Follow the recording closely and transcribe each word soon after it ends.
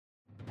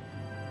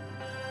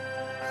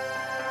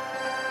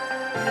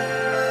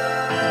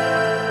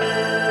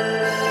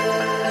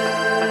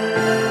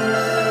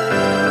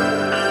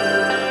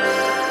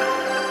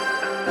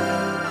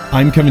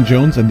I'm Kevin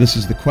Jones, and this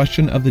is the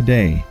question of the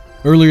day.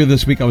 Earlier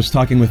this week, I was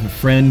talking with a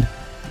friend,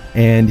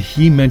 and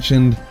he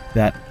mentioned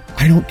that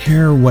I don't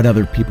care what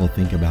other people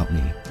think about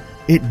me.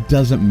 It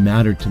doesn't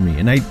matter to me.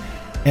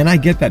 And I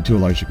get that to a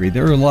large degree.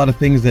 There are a lot of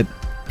things that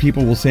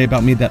people will say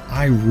about me that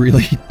I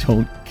really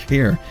don't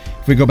care.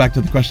 If we go back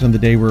to the question of the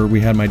day where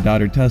we had my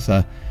daughter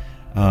Tessa,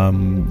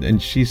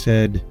 and she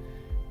said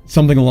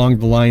something along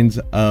the lines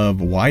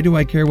of, why do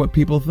I care what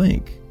people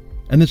think?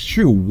 And it's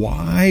true.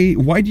 Why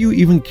do you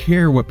even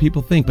care what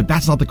people think? But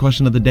that's not the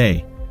question of the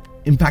day.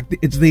 In fact,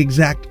 it's the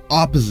exact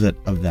opposite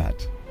of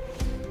that.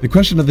 The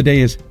question of the day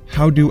is,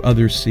 how do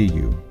others see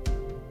you?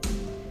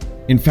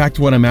 In fact,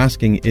 what I'm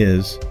asking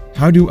is,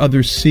 how do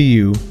others see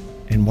you,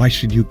 and why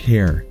should you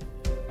care?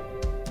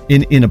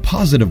 In a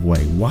positive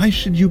way, why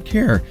should you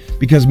care?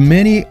 Because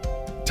many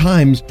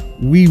times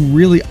we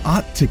really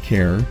ought to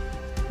care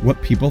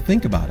what people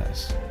think about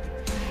us.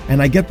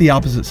 And I get the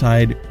opposite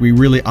side. We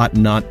really ought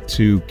not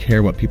to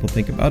care what people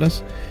think about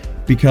us,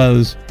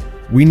 because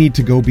we need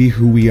to go be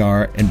who we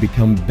are and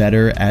become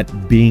better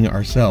at being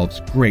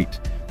ourselves. Great.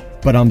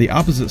 But on the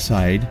opposite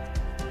side,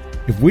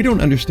 if we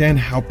don't understand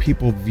how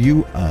people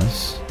view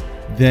us,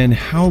 then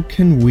how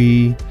can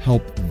we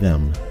help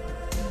them?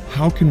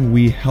 How can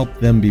we help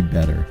them be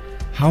better?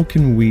 How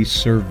can we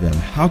serve them?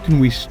 How can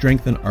we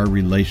strengthen our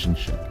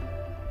relationship?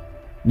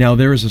 Now,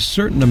 there is a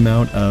certain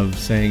amount of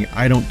saying,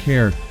 I don't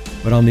care.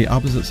 But on the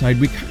opposite side,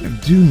 we kind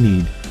of do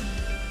need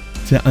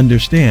to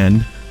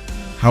understand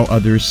how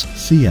others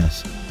see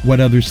us, what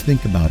others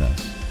think about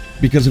us.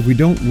 Because if we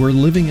don't, we're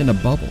living in a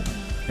bubble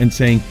and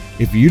saying,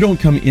 if you don't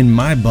come in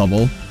my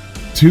bubble,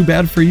 too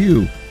bad for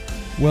you.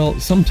 Well,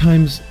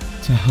 sometimes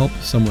to help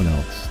someone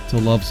else, to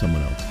love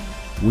someone else,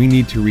 we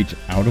need to reach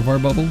out of our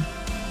bubble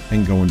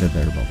and go into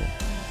their bubble.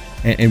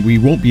 And we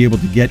won't be able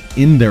to get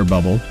in their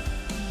bubble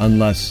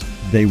unless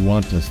they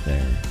want us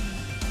there.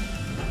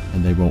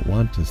 And they won't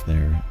want us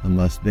there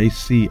unless they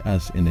see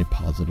us in a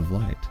positive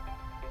light.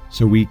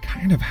 So we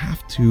kind of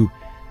have to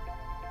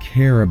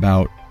care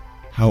about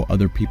how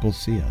other people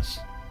see us.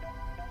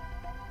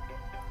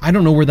 I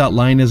don't know where that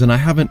line is, and I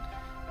haven't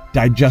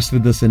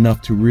digested this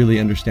enough to really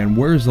understand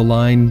where is the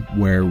line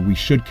where we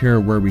should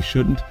care, where we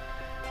shouldn't.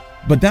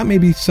 But that may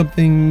be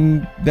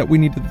something that we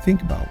need to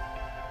think about.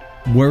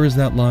 Where is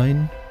that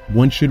line?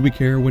 When should we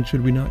care? When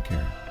should we not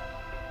care?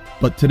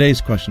 But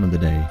today's question of the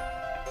day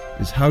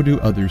is, how do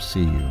others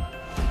see you?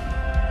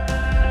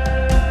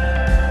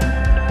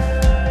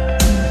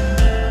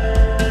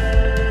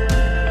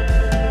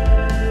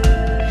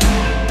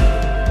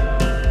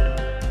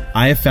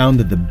 I have found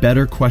that the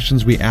better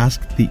questions we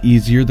ask, the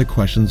easier the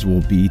questions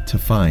will be to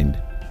find,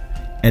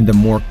 and the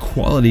more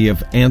quality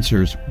of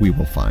answers we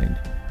will find.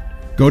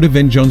 Go to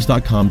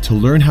vinjones.com to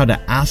learn how to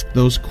ask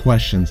those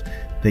questions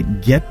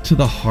that get to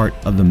the heart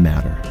of the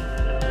matter.